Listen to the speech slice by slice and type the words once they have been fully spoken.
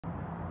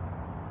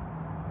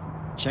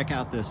Check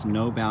out this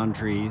No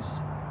Boundaries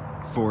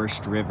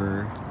Forest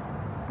River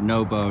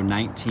Nobo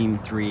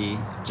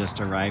 19.3,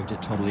 just arrived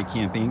at Totally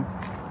Camping.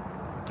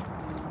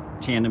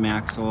 Tandem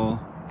axle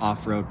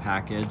off-road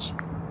package.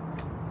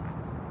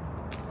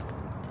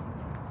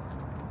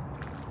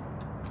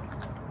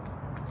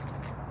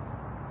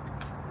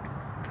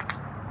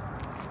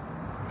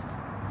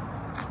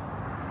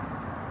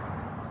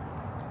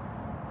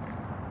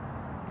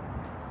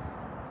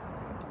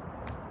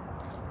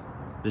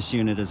 This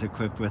unit is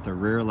equipped with a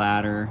rear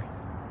ladder,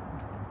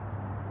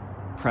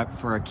 prep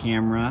for a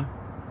camera,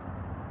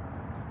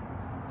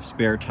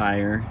 spare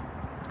tire,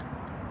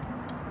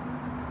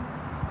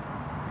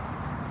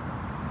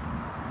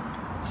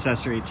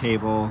 accessory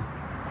table,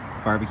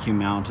 barbecue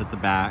mount at the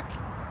back.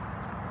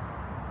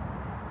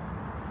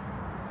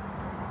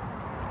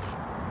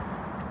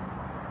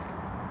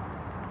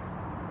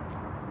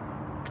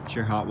 It's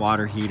your hot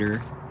water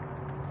heater.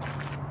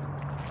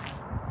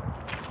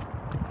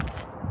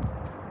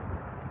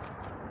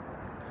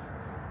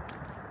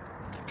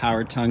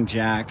 Power tongue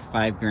jack,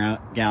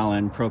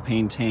 5-gallon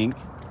propane tank.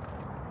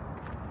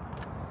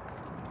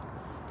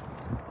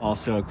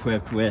 Also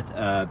equipped with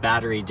a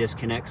battery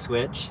disconnect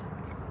switch.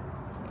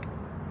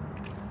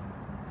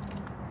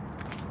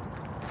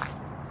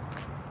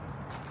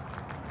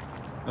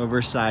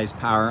 Oversized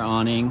power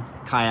awning,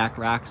 kayak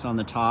racks on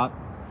the top.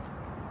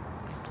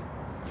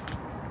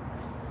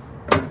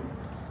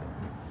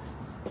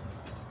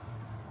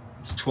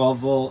 It's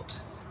 12-volt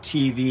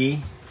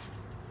TV.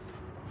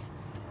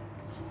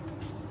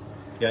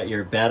 Got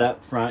your bed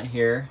up front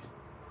here.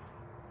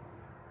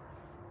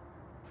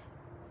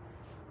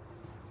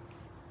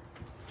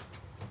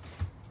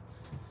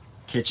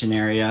 Kitchen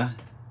area.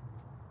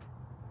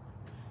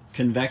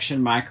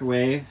 Convection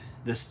microwave.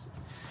 This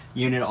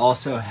unit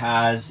also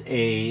has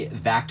a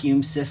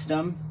vacuum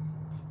system.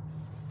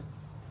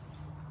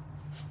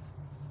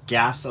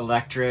 Gas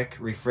electric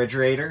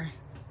refrigerator.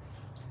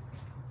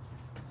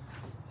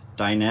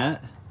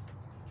 Dinette.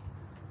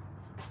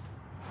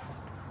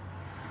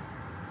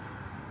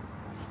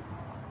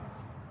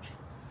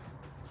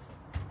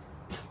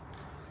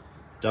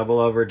 Double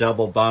over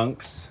double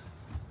bunks.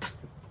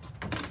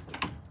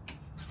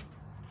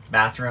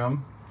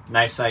 Bathroom,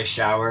 nice size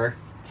shower.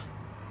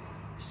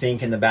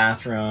 Sink in the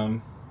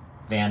bathroom,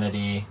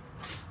 vanity.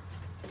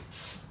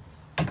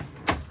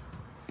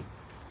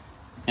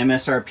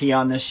 MSRP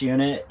on this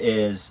unit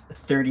is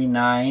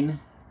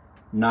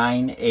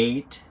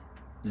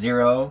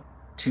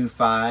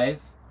 $39,98025.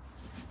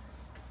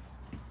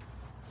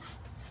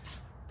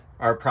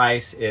 Our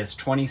price is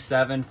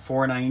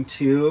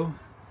 $27,492.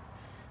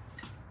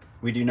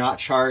 We do not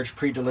charge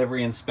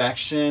pre-delivery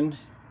inspection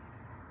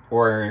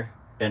or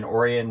an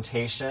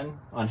orientation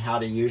on how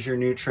to use your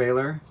new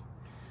trailer.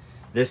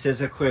 This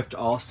is equipped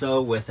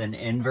also with an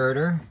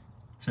inverter.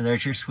 So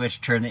there's your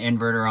switch, turn the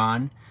inverter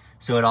on.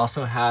 So it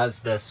also has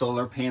the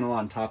solar panel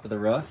on top of the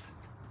roof.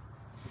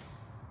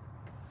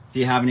 If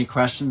you have any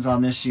questions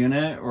on this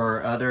unit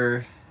or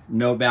other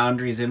No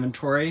Boundaries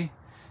inventory,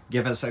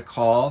 give us a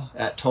call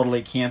at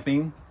Totally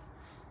Camping.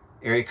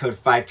 Area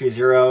code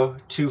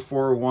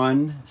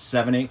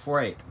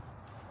 530-241-7848.